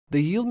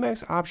The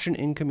YieldMax option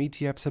income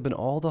ETFs have been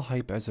all the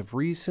hype as of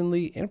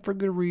recently, and for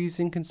good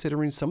reason,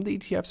 considering some of the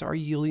ETFs are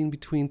yielding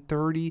between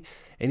 30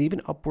 and even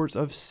upwards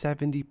of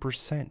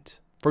 70%.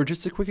 For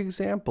just a quick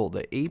example,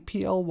 the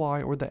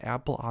APLY or the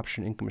Apple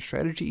Option Income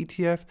Strategy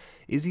ETF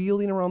is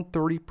yielding around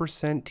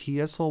 30%,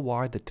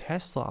 TSLY, the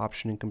Tesla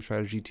Option Income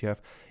Strategy ETF,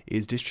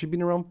 is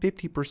distributing around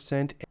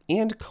 50%,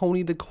 and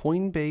Coney, the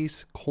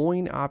Coinbase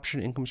Coin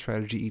Option Income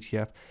Strategy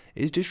ETF,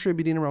 is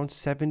distributing around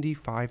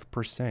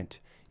 75%.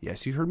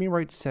 Yes, you heard me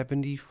right,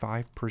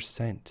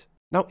 75%.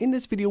 Now in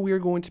this video, we are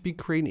going to be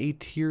creating a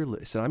tier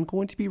list, and I'm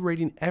going to be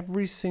rating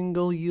every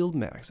single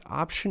YieldMax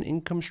Option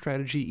Income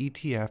Strategy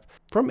ETF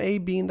from A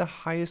being the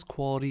highest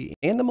quality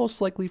and the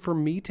most likely for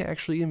me to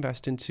actually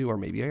invest into, or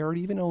maybe I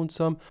already even own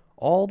some,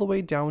 all the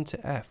way down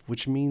to F,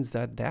 which means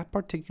that that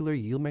particular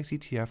YieldMax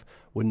ETF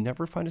would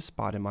never find a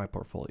spot in my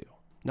portfolio.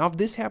 Now, if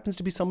this happens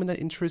to be something that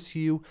interests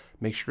you,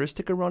 make sure to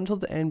stick around until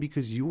the end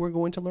because you are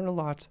going to learn a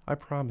lot, I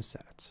promise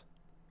that.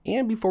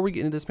 And before we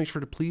get into this, make sure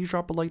to please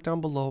drop a like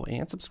down below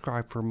and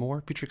subscribe for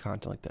more future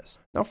content like this.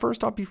 Now,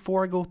 first off,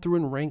 before I go through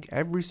and rank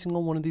every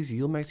single one of these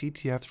YieldMax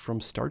ETFs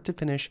from start to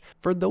finish,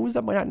 for those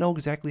that might not know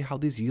exactly how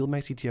these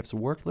YieldMax ETFs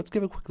work, let's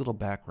give a quick little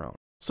background.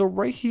 So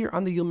right here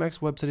on the YieldMax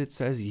website, it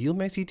says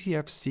YieldMax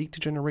ETFs seek to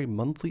generate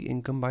monthly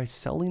income by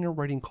selling or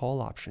writing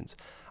call options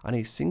on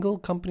a single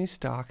company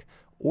stock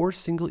or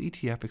single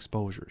ETF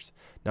exposures.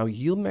 Now,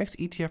 YieldMax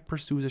ETF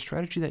pursues a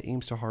strategy that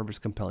aims to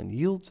harvest compelling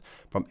yields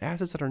from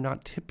assets that are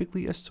not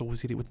typically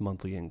associated with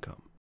monthly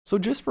income. So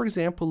just for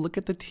example, look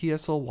at the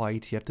TSLY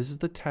ETF. This is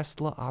the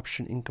Tesla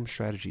Option Income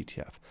Strategy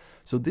ETF.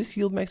 So this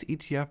YieldMax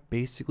ETF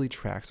basically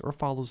tracks or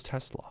follows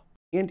Tesla.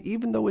 And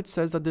even though it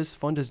says that this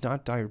fund does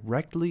not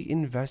directly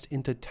invest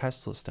into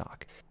Tesla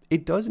stock,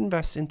 it does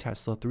invest in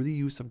Tesla through the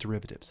use of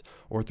derivatives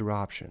or through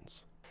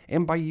options.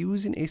 And by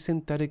using a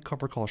synthetic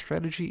cover call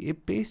strategy,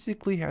 it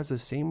basically has the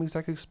same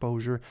exact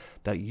exposure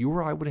that you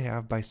or I would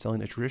have by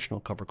selling a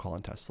traditional cover call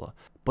on Tesla.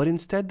 But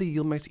instead, the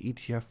YieldMax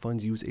ETF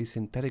funds use a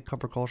synthetic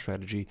cover call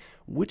strategy,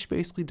 which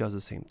basically does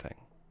the same thing.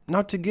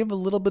 Now, to give a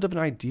little bit of an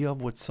idea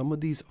of what some of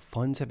these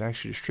funds have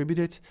actually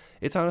distributed,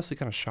 it's honestly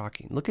kind of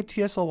shocking. Look at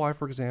TSLY,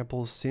 for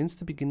example. Since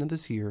the beginning of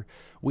this year,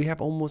 we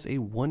have almost a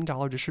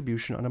 $1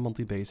 distribution on a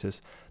monthly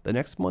basis. The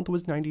next month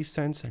was 90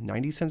 cents,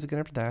 90 cents again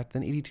after that,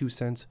 then 82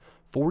 cents,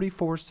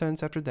 44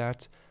 cents after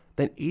that,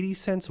 then 80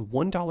 cents,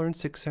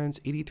 $1.06,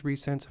 83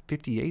 cents,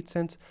 58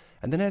 cents,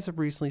 and then as of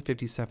recently,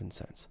 57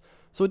 cents.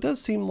 So it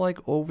does seem like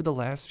over the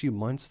last few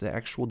months, the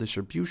actual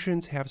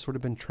distributions have sort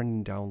of been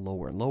trending down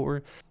lower and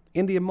lower.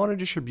 And the amount of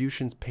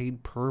distributions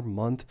paid per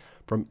month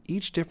from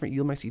each different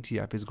YieldMax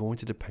ETF is going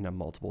to depend on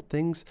multiple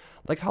things,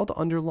 like how the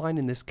underlying,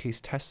 in this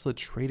case Tesla,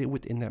 traded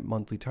within that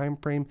monthly time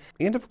frame,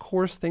 and of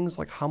course things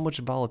like how much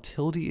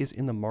volatility is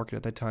in the market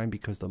at that time,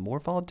 because the more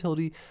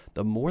volatility,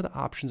 the more the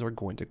options are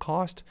going to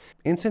cost.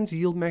 And since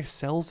YieldMax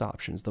sells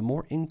options, the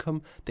more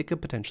income they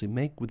could potentially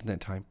make within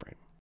that time frame.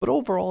 But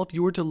overall, if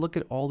you were to look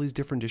at all these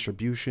different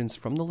distributions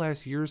from the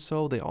last year or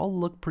so, they all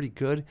look pretty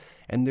good,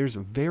 and there's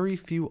very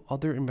few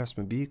other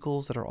investment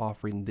vehicles that are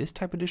offering this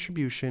type of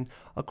distribution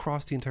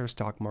across the entire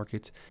stock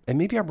market. And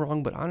maybe I'm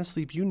wrong, but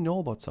honestly, if you know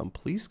about some,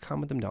 please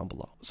comment them down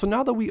below. So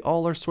now that we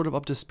all are sort of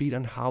up to speed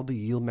on how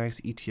the YieldMax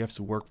ETFs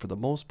work for the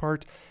most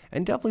part,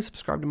 and definitely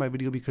subscribe to my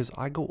video because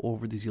I go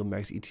over these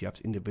YieldMax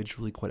ETFs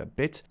individually quite a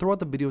bit throughout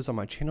the videos on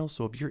my channel,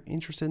 so if you're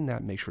interested in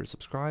that, make sure to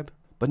subscribe.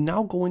 But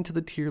now going to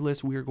the tier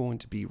list, we are going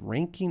to be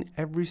ranking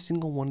every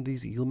single one of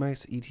these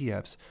YieldMax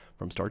ETFs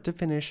from start to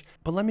finish,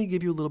 but let me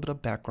give you a little bit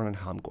of background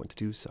on how I'm going to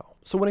do so.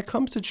 So when it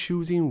comes to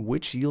choosing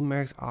which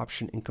YieldMax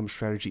Option Income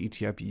Strategy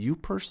ETF you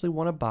personally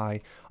want to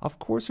buy, of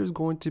course there's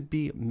going to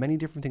be many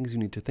different things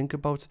you need to think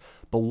about,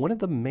 but one of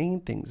the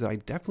main things that I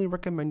definitely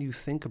recommend you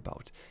think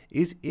about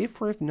is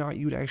if or if not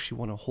you'd actually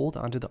want to hold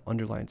onto the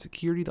underlying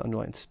security, the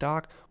underlying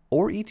stock,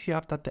 or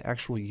ETF that the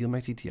actual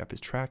YieldMax ETF is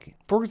tracking.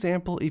 For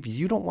example, if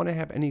you don't want to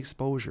have any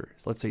exposure,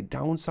 let's say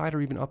downside or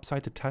even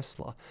upside to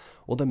Tesla,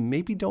 well then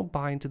maybe don't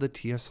buy into the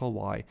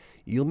TSLY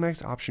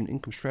YieldMax Option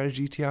Income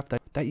Strategy ETF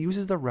that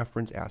uses the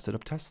reference asset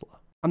of Tesla.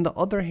 On the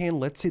other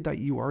hand, let's say that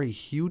you are a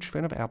huge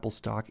fan of Apple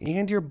stock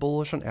and you're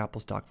bullish on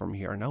Apple stock from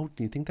here. Now,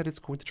 do you think that it's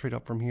going to trade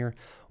up from here?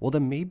 Well,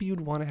 then maybe you'd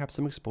want to have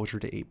some exposure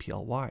to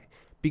APLY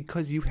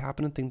because you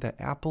happen to think that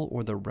Apple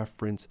or the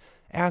reference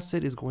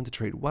asset is going to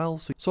trade well.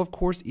 So of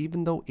course,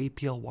 even though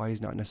APLY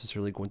is not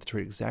necessarily going to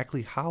trade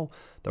exactly how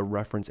the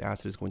reference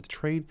asset is going to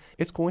trade,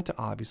 it's going to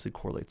obviously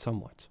correlate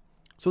somewhat.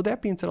 So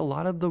that being said, a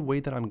lot of the way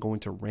that I'm going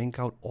to rank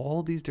out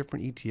all these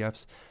different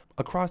ETFs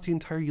across the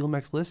entire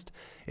YieldMax list,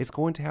 it's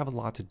going to have a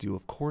lot to do,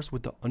 of course,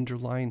 with the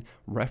underlying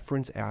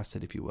reference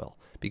asset, if you will.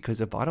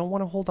 Because if I don't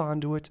want to hold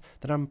on to it,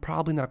 then I'm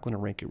probably not going to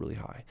rank it really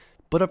high.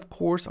 But of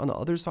course, on the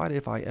other side,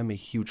 if I am a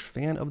huge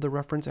fan of the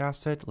reference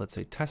asset, let's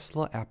say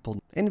Tesla,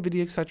 Apple,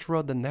 Nvidia,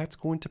 etc., then that's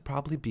going to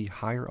probably be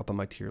higher up on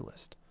my tier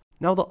list.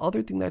 Now, the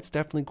other thing that's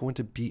definitely going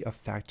to be a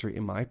factor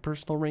in my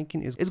personal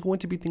ranking is going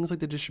to be things like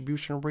the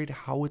distribution rate,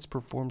 how it's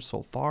performed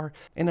so far,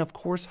 and of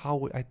course,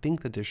 how I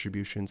think the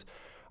distributions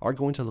are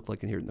going to look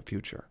like in here in the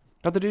future.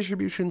 Now, the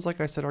distributions, like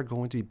I said, are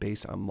going to be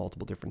based on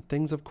multiple different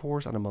things, of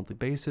course, on a monthly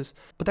basis.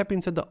 But that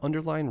being said, the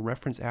underlying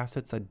reference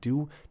assets that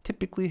do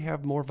typically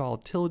have more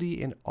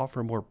volatility and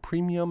offer more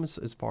premiums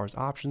as far as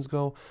options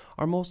go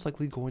are most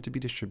likely going to be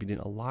distributed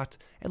a lot.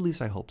 At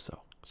least I hope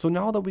so. So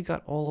now that we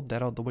got all of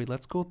that out of the way,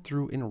 let's go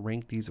through and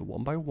rank these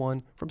one by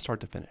one from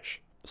start to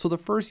finish. So the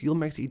first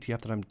YieldMax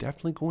ETF that I'm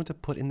definitely going to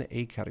put in the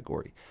A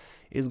category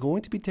is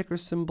going to be ticker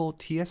symbol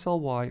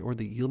TSLY, or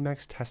the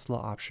YieldMax Tesla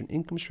Option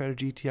Income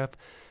Strategy ETF,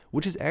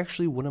 which is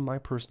actually one of my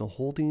personal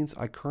holdings.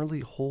 I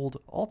currently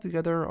hold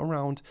altogether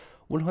around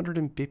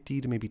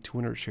 150 to maybe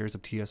 200 shares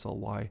of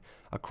TSLY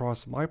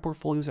across my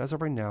portfolios as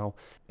of right now,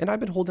 and I've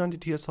been holding on to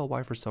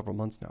TSLY for several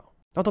months now.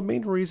 Now, the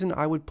main reason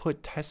I would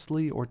put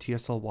Tesla or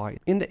TSLY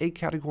in the A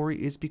category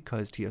is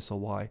because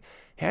TSLY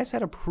has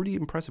had a pretty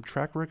impressive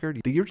track record.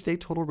 The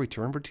year-to-date total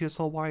return for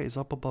TSLY is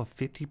up above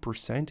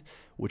 50%,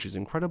 which is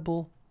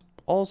incredible.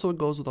 Also, it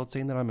goes without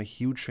saying that I'm a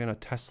huge fan of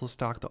Tesla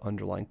stock, the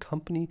underlying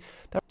company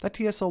that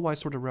TSLY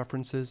sort of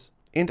references.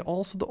 And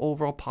also the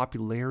overall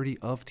popularity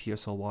of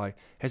TSLY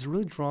has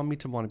really drawn me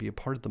to want to be a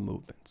part of the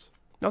movement.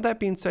 Now, that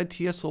being said,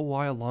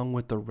 TSLY, along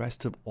with the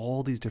rest of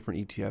all these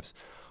different ETFs,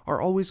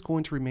 are always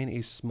going to remain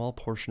a small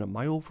portion of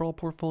my overall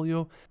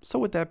portfolio. So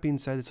with that being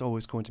said, it's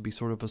always going to be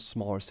sort of a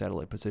smaller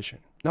satellite position.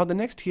 Now, the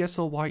next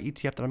TSLY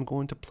ETF that I'm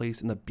going to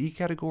place in the B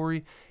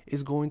category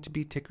is going to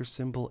be ticker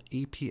symbol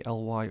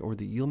APLY, or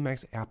the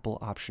YieldMax Apple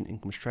Option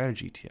Income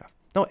Strategy ETF.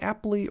 Now,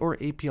 Apple or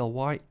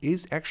APLY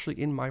is actually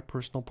in my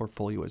personal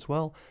portfolio as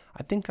well.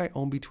 I think I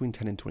own between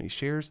 10 and 20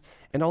 shares,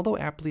 and although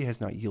Apple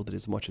has not yielded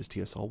as much as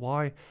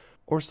TSLY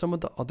or some of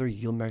the other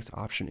YieldMax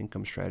Option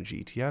Income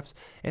Strategy ETFs,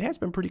 it has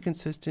been pretty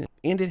consistent,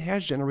 and it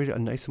has generated a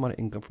nice amount of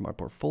income from my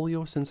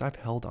portfolio since I've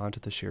held onto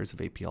the shares of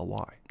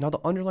APLY. Now,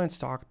 the underlying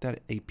stock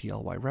that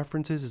APLY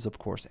references is, of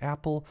course,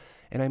 Apple,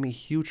 and I'm a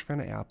huge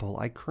fan of Apple.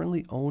 I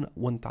currently own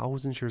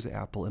 1,000 shares of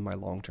Apple in my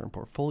long-term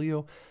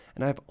portfolio,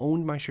 and I've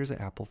owned my shares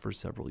of Apple for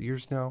several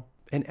years now.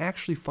 And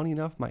actually, funny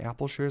enough, my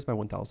Apple shares, my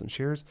 1,000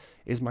 shares,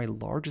 is my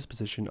largest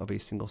position of a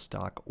single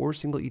stock or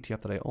single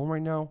ETF that I own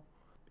right now,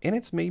 and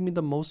it's made me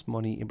the most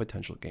money in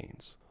potential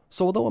gains.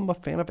 So although I'm a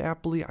fan of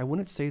Apple, I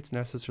wouldn't say it's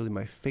necessarily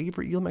my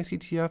favorite YieldMax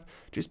ETF,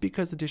 just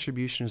because the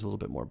distribution is a little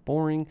bit more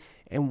boring.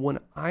 And when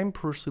I'm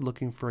personally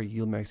looking for a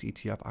YieldMax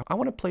ETF, I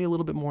want to play a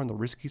little bit more on the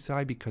risky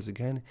side, because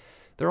again,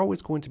 they're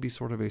always going to be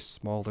sort of a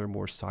smaller,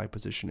 more side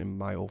position in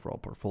my overall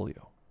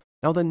portfolio.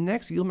 Now, the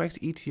next YieldMax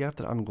ETF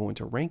that I'm going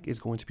to rank is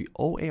going to be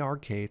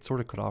OARK. It's sort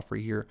of cut off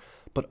right here,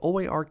 but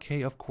OARK,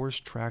 of course,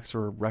 tracks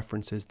or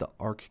references the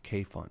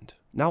ARK-K fund.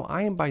 Now,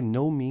 I am by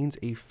no means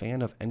a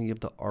fan of any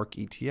of the ARK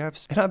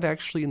ETFs, and I've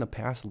actually in the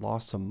past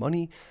lost some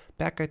money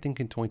back, I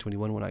think, in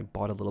 2021 when I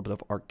bought a little bit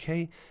of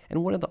ARK-K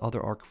and one of the other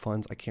ARK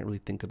funds. I can't really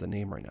think of the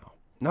name right now.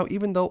 Now,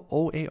 even though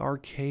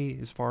OARK,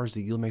 as far as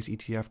the YieldMax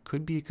ETF,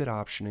 could be a good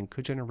option and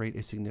could generate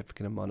a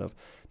significant amount of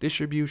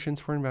distributions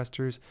for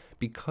investors,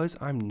 because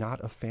I'm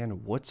not a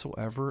fan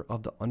whatsoever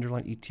of the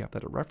underlying ETF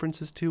that it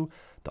references to,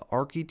 the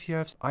ARK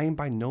ETFs, I am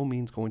by no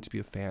means going to be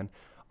a fan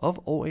of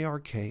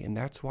OARK, and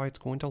that's why it's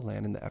going to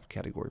land in the F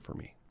category for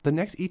me. The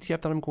next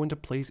ETF that I'm going to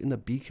place in the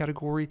B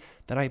category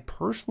that I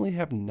personally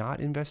have not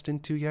invested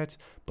into yet,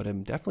 but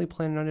I'm definitely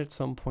planning on it at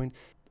some point,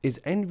 is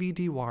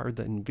NVDY, or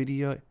the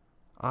NVIDIA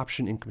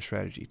Option Income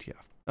Strategy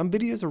ETF.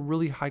 NVIDIA is a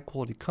really high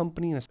quality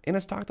company and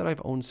a stock that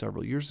I've owned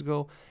several years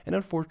ago and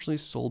unfortunately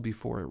sold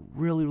before it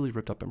really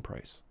ripped up in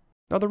price.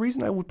 Now, the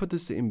reason I would put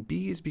this in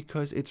B is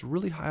because it's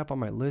really high up on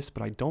my list,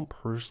 but I don't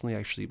personally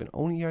actually even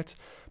own it yet.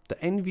 The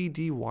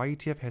NVDY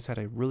ETF has had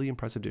a really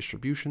impressive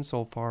distribution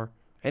so far,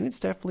 and it's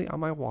definitely on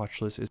my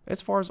watch list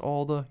as far as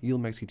all the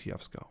YieldMax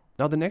ETFs go.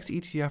 Now, the next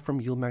ETF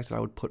from YieldMax that I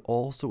would put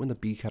also in the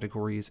B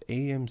category is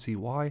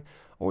AMZY,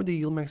 or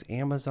the YieldMax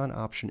Amazon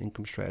Option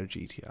Income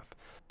Strategy ETF.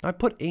 Now, I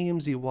put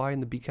AMZY in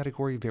the B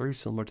category very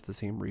similar to the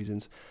same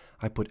reasons.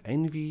 I put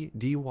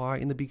NVDY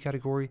in the B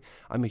category.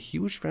 I'm a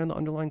huge fan of the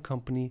underlying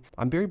company.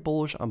 I'm very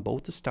bullish on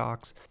both the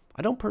stocks.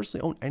 I don't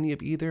personally own any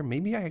of either.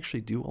 Maybe I actually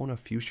do own a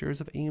few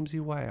shares of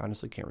AMZY. I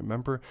honestly can't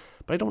remember,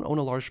 but I don't own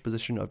a large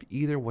position of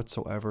either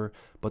whatsoever,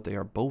 but they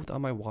are both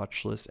on my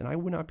watch list, and I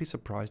would not be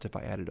surprised if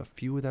I added a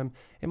few of them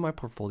in my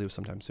portfolio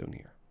sometime soon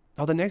here.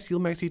 Now, the next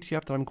YieldMax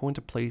ETF that I'm going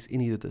to place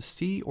in either the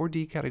C or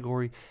D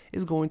category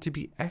is going to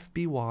be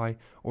FBY,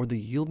 or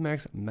the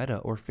YieldMax Meta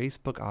or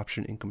Facebook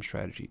Option Income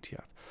Strategy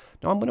ETF.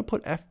 Now, I'm going to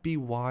put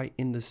FBY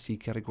in the C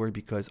category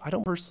because I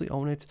don't personally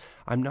own it.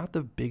 I'm not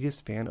the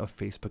biggest fan of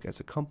Facebook as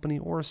a company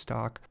or a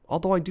stock,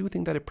 although I do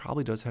think that it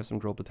probably does have some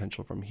growth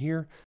potential from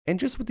here. And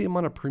just with the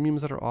amount of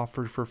premiums that are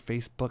offered for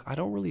Facebook, I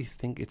don't really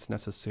think it's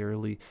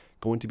necessarily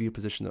going to be a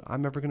position that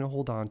I'm ever going to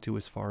hold on to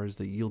as far as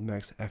the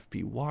YieldMax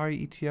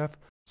FBY ETF.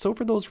 So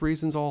for those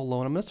reasons all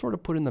alone, I'm going to sort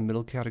of put in the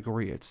middle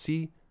category at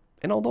C.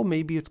 And although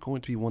maybe it's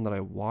going to be one that I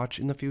watch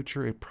in the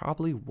future, it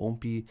probably won't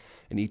be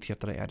an ETF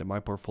that I add to my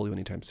portfolio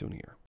anytime soon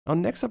here. Now,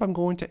 next up, I'm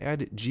going to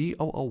add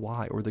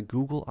GOOY, or the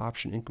Google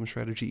Option Income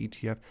Strategy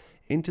ETF,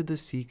 into the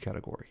C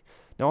category.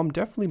 Now, I'm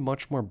definitely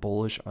much more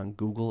bullish on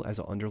Google as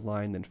an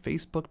underlying than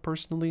Facebook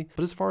personally,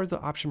 but as far as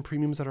the option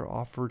premiums that are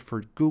offered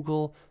for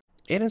Google,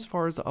 And as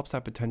far as the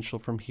upside potential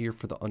from here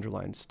for the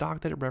underlying stock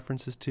that it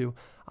references to,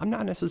 I'm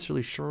not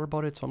necessarily sure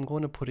about it, so I'm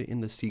going to put it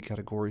in the C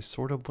category,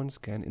 sort of once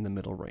again in the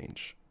middle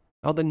range.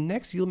 Now the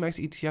next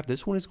YieldMax ETF,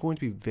 this one is going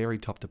to be very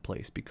tough to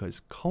place because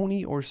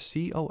CONY, or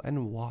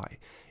CONY,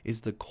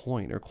 is the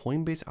coin or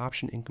coin-based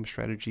option income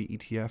strategy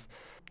ETF.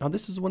 Now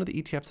this is one of the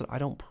ETFs that I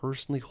don't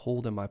personally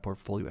hold in my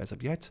portfolio as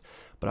of yet,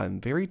 but I'm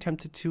very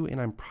tempted to,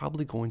 and I'm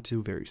probably going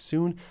to very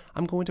soon.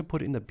 I'm going to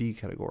put it in the B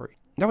category.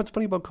 Now what's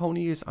funny about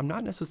CONY is I'm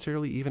not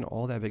necessarily even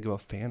all that big of a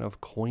fan of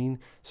coin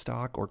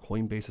stock or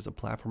Coinbase as a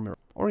platform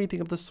or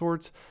anything of the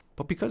sorts,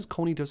 but because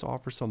CONY does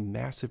offer some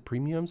massive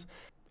premiums,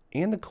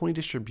 and the CONY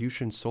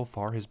distribution so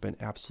far has been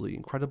absolutely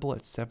incredible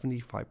at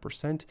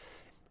 75%.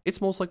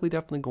 It's most likely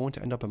definitely going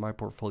to end up in my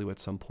portfolio at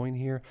some point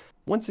here.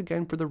 Once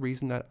again, for the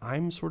reason that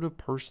I'm sort of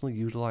personally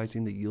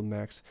utilizing the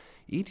YieldMax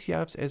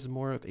ETFs as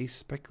more of a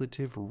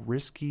speculative,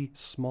 risky,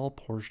 small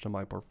portion of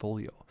my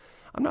portfolio.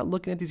 I'm not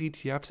looking at these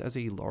ETFs as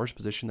a large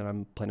position that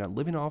I'm planning on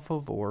living off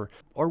of or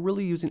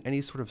really using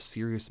any sort of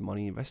serious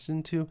money invested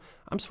into.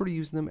 I'm sort of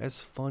using them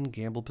as fun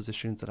gamble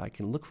positions that I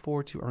can look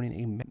forward to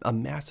earning a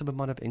massive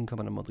amount of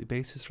income on a monthly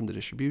basis from the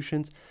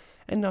distributions,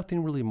 and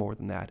nothing really more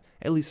than that,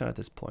 at least not at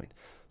this point.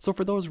 So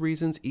for those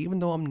reasons, even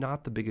though I'm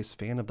not the biggest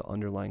fan of the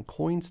underlying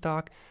coin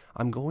stock,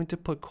 I'm going to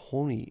put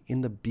CONY in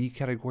the B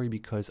category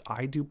because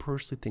I do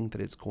personally think that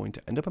it's going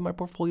to end up in my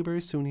portfolio very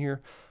soon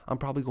here. I'm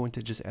probably going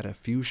to just add a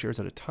few shares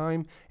at a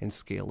time and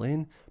scale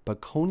in,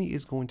 but CONY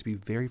is going to be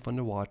very fun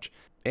to watch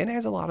and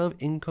has a lot of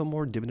income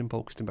or dividend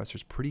focused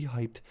investors pretty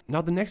hyped.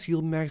 Now the next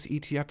YieldMax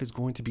ETF is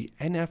going to be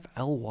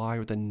NFLY,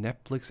 or the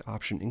Netflix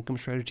Option Income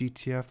Strategy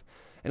ETF.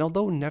 And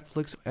although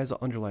Netflix as an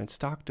underlying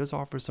stock does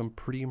offer some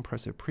pretty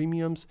impressive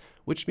premiums,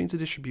 which means the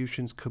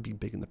distributions could be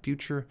big in the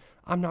future,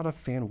 I'm not a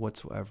fan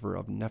whatsoever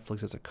of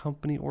Netflix as a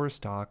company or a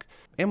stock,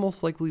 and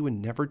most likely would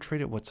never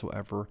trade it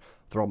whatsoever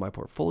throughout my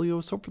portfolio.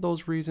 So for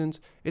those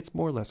reasons, it's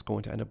more or less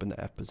going to end up in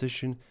the F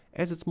position,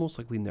 as it's most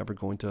likely never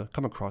going to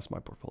come across my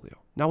portfolio.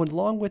 Now,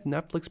 along with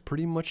Netflix,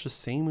 pretty much the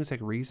same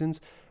exact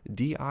reasons,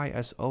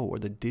 DISO, or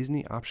the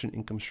Disney Option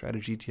Income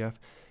Strategy ETF,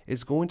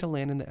 is going to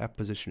land in the F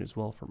position as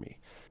well for me.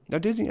 Now,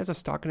 Disney as a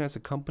stock and as a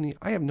company,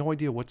 I have no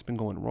idea what's been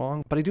going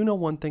wrong, but I do know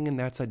one thing, and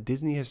that's that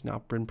Disney has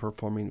not been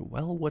performing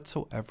well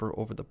whatsoever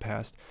over the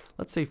past,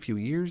 let's say, few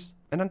years.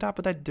 And on top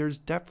of that, there's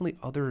definitely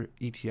other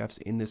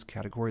ETFs in this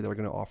category that are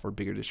going to offer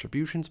bigger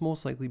distributions,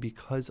 most likely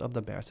because of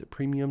the massive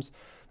premiums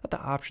that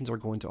the options are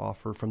going to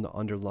offer from the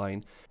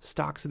underlying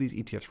stocks that these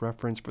ETFs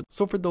reference.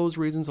 So for those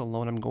reasons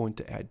alone, I'm going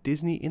to add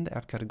Disney in the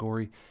F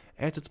category,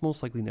 as it's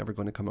most likely never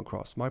going to come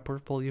across my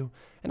portfolio,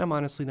 and I'm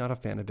honestly not a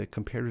fan of it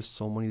compared to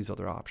so many of these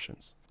other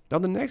options. Now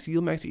the next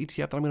YieldMax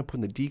ETF that I'm going to put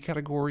in the D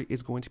category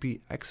is going to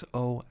be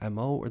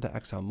XOMO, or the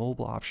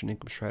ExxonMobil Option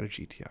Income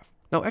Strategy ETF.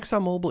 Now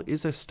ExxonMobil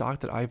is a stock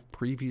that I've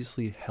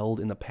previously held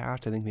in the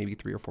past, I think maybe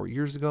 3 or 4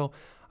 years ago.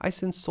 I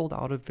since sold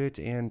out of it,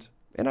 and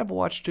I've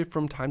watched it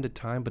from time to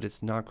time, but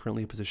it's not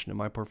currently a position in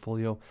my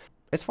portfolio.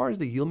 As far as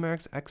the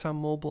YieldMax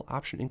ExxonMobil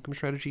Option Income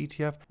Strategy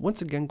ETF,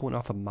 once again going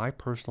off of my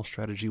personal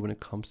strategy when it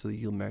comes to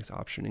the YieldMax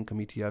Option Income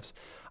ETFs,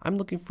 I'm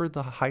looking for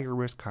the higher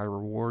risk, higher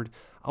reward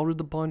out of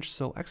the bunch,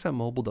 so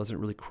ExxonMobil doesn't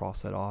really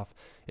cross that off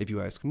if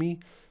you ask me.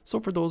 So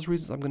for those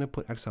reasons, I'm going to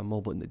put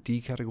ExxonMobil in the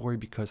D category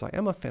because I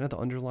am a fan of the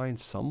underlying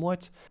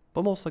somewhat,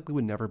 but most likely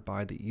would never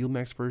buy the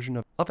YieldMax version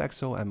of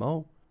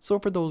XOMO. So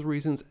for those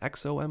reasons,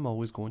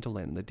 XOMO is going to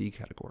land in the D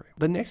category.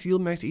 The next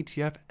YieldMax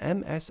ETF,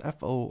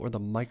 MSFO, or the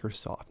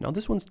Microsoft. Now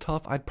this one's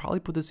tough. I'd probably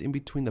put this in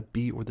between the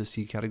B or the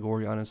C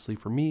category, honestly.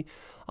 For me,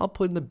 I'll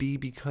put in the B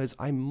because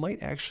I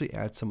might actually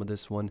add some of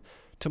this one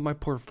to my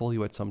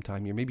portfolio at some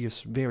time here, maybe a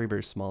very,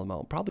 very small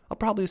amount,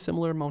 probably a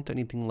similar amount to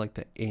anything like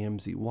the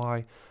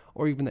AMZY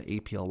or even the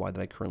APLY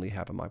that I currently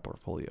have in my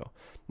portfolio.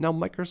 Now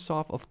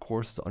Microsoft, of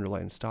course, is the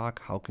underlying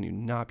stock. How can you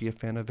not be a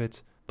fan of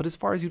it? But as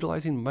far as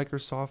utilizing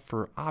Microsoft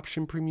for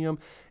option premium,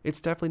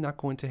 it's definitely not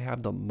going to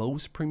have the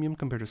most premium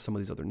compared to some of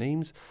these other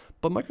names,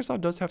 but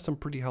Microsoft does have some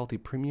pretty healthy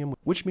premium,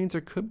 which means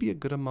there could be a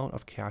good amount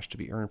of cash to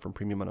be earned from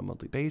premium on a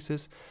monthly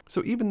basis.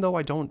 So even though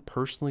I don't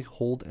personally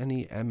hold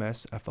any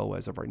MSFO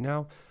as of right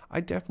now,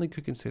 I definitely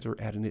could consider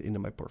adding it into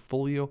my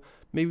portfolio,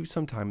 maybe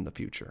sometime in the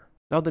future.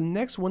 Now the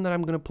next one that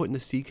I'm going to put in the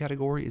C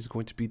category is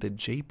going to be the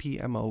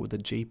JPMO, the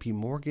JP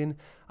Morgan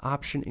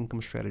Option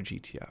Income Strategy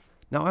ETF.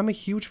 Now, I'm a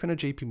huge fan of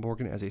JP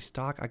Morgan as a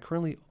stock. I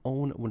currently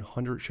own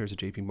 100 shares of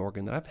JP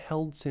Morgan that I've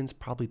held since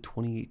probably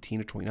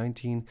 2018 or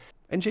 2019.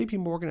 And JP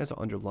Morgan as an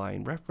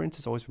underlying reference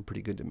has always been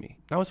pretty good to me.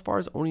 Now, as far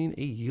as owning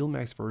a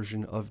YieldMax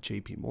version of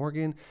JP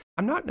Morgan,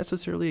 I'm not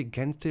necessarily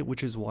against it,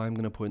 which is why I'm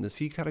going to put in the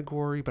C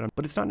category, but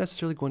it's not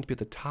necessarily going to be at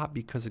the top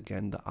because,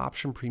 again, the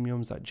option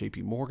premiums that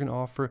JP Morgan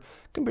offer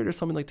compared to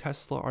something like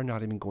Tesla are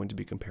not even going to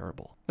be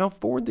comparable. Now,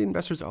 for the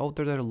investors out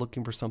there that are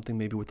looking for something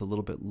maybe with a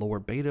little bit lower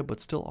beta, but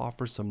still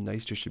offers some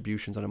nice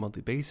distributions on a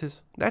monthly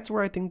basis, that's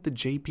where I think the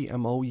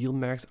JPMO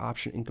YieldMax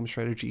Option Income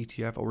Strategy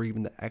ETF, or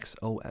even the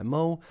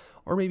XOMO,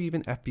 or maybe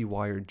even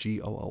FBY or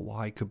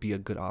GOOY could be a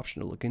good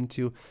option to look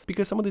into,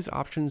 because some of these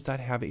options that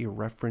have a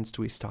reference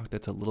to a stock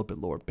that's a little bit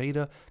lower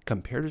beta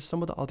compared to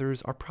some of the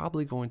others are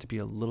probably going to be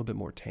a little bit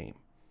more tame.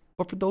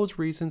 But for those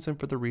reasons and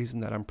for the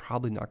reason that I'm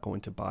probably not going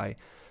to buy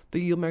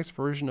the YieldMax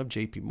version of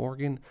JP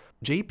Morgan,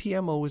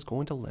 JPMO is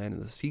going to land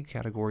in the C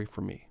category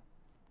for me.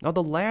 Now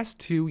the last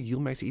two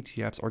YieldMax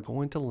ETFs are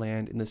going to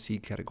land in the C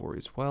category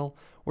as well.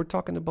 We're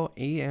talking about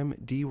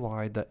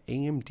AMDY, the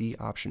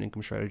AMD Option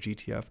Income Strategy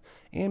ETF,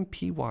 and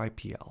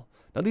PYPL.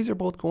 Now these are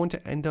both going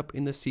to end up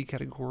in the C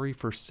category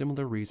for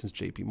similar reasons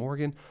JP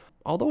Morgan,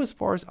 although as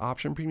far as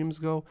option premiums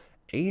go,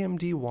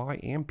 AMDY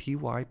and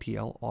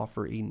PYPL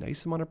offer a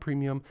nice amount of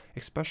premium,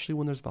 especially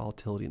when there's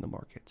volatility in the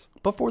markets.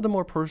 But for the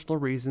more personal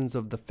reasons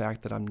of the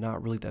fact that I'm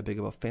not really that big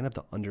of a fan of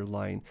the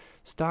underlying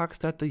stocks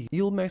that the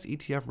YieldMax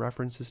ETF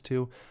references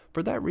to,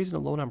 for that reason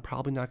alone, I'm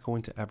probably not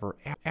going to ever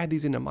add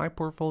these into my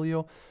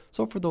portfolio.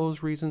 So for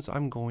those reasons,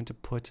 I'm going to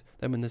put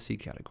them in the C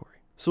category.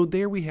 So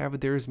there we have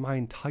it. There is my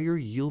entire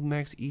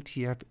YieldMax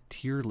ETF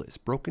tier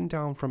list broken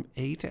down from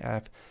A to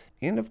F,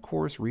 and of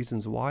course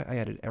reasons why I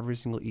added every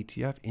single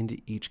ETF into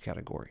each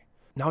category.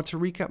 Now to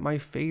recap, my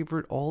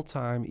favorite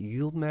all-time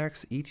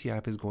YieldMax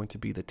ETF is going to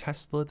be the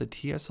Tesla, the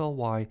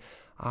TSLY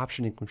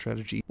Option Income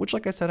Strategy, which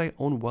like I said, I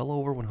own well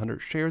over 100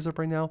 shares of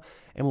right now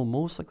and will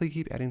most likely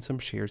keep adding some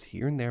shares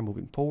here and there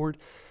moving forward.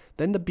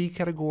 Then the B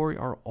category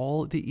are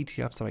all the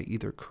ETFs that I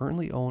either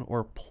currently own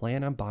or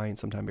plan on buying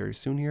sometime very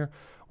soon here.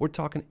 We're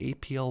talking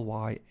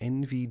APLY,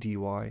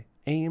 NVDY,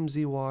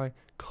 AMZY,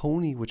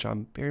 Coney, which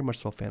I'm very much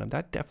so a fan of.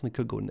 That definitely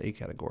could go in the A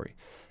category.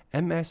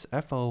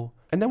 MSFO,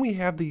 and then we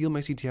have the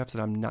YieldMax ETFs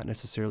that I'm not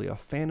necessarily a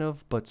fan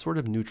of, but sort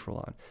of neutral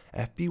on.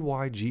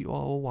 FBY,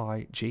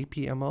 GOOY,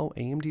 JPMO,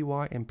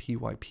 AMDY, and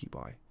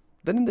PYPY.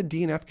 Then in the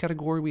D and F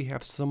category, we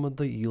have some of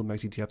the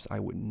YieldMax ETFs I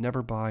would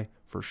never buy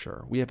for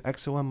sure. We have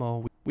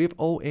XOMO, we have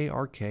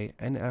OARK,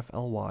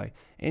 NFLY,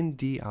 and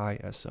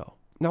DISO.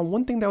 Now,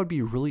 one thing that would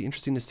be really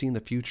interesting to see in the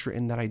future,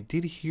 and that I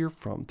did hear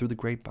from through the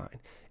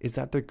grapevine, is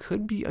that there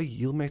could be a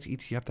YieldMax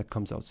ETF that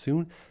comes out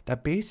soon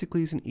that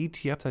basically is an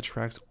ETF that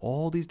tracks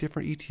all these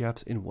different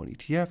ETFs in one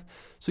ETF.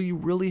 So you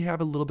really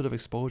have a little bit of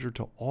exposure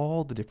to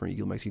all the different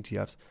YieldMax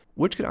ETFs,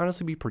 which could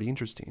honestly be pretty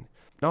interesting.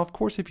 Now, of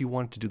course, if you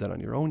wanted to do that on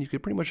your own, you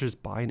could pretty much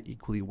just buy an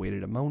equally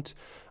weighted amount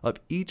of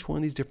each one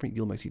of these different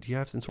YieldMax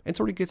ETFs and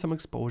sort of get some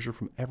exposure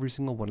from every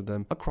single one of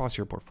them across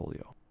your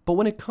portfolio. But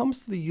when it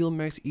comes to the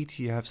YieldMax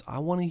ETFs, I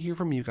want to hear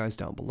from you guys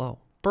down below.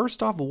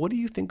 First off, what do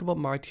you think about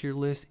my tier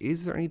list?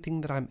 Is there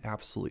anything that I'm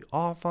absolutely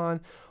off on?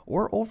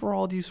 Or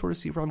overall, do you sort of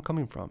see where I'm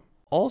coming from?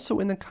 Also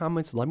in the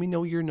comments, let me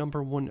know your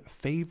 #1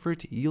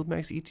 favorite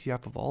YieldMax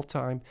ETF of all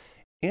time.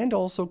 And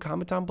also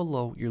comment down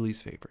below your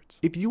least favorites.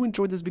 If you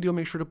enjoyed this video,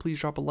 make sure to please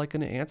drop a like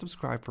on it and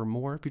subscribe for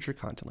more future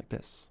content like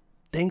this.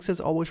 Thanks as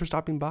always for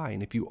stopping by,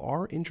 and if you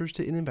are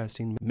interested in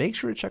investing, make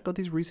sure to check out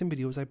these recent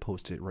videos I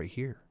posted right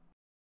here.